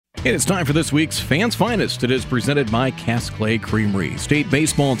It is time for this week's Fans Finest. It is presented by Cass Clay Creamery. State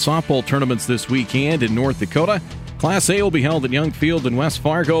baseball and softball tournaments this weekend in North Dakota. Class A will be held at Young Field in West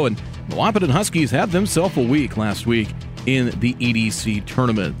Fargo, and the Wahpeton Huskies had themselves a week last week in the EDC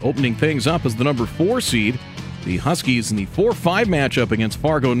tournament. Opening things up as the number 4 seed, the Huskies in the 4-5 matchup against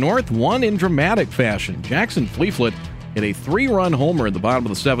Fargo North won in dramatic fashion. Jackson Fleeflet hit a 3-run homer in the bottom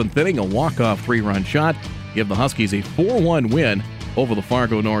of the 7th inning, a walk-off 3-run shot, give the Huskies a 4-1 win over the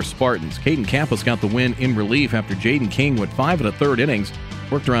Fargo North Spartans. Caden Kappas got the win in relief after Jaden King went 5 1/3 innings,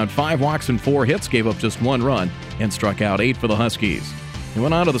 worked around 5 walks and 4 hits, gave up just 1 run, and struck out 8 for the Huskies. They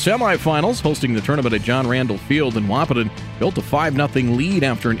went on to the semifinals, hosting the tournament at John Randall Field in Wahpeton, built a 5-0 lead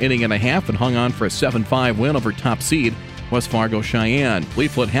after an inning and a half and hung on for a 7-5 win over top seed West Fargo Cheyenne.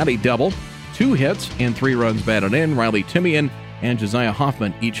 Fleeflet had a double, 2 hits, and 3 runs batted in. Riley Timian and Josiah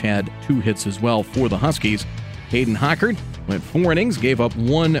Hoffman each had 2 hits as well for the Huskies. Hayden Hockard went 4 innings, gave up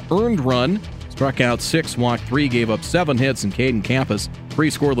 1 earned run, struck out 6, walked 3, gave up 7 hits, and Caden Kappas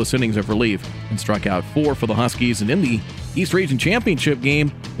 3 scoreless innings of relief and struck out 4 for the Huskies. And in the East Region Championship game,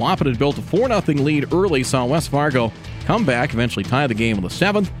 Wahpeton built a 4-0 lead early, saw West Fargo come back, eventually tie the game in the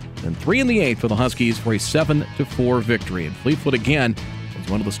 7th, then 3 in the 8th for the Huskies for a 7-4 victory. And Fleetfoot again was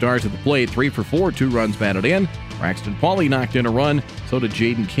one of the stars at the plate, 3 for 4, 2 runs batted in. Braxton Pauly knocked in a run, so did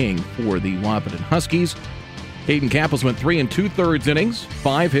Jaden King for the Wahpeton Huskies. Hayden Kappas went 3 2/3 innings,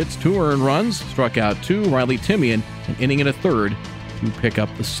 5 hits, 2 earned runs, struck out 2. Riley Timian, an inning and a third, to pick up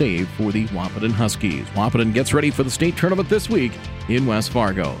the save for the Wahpeton Huskies. Wahpeton gets ready for the state tournament this week in West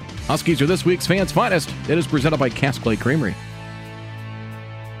Fargo. Huskies are this week's Fans Finest. It is presented by Cass Clay Creamery.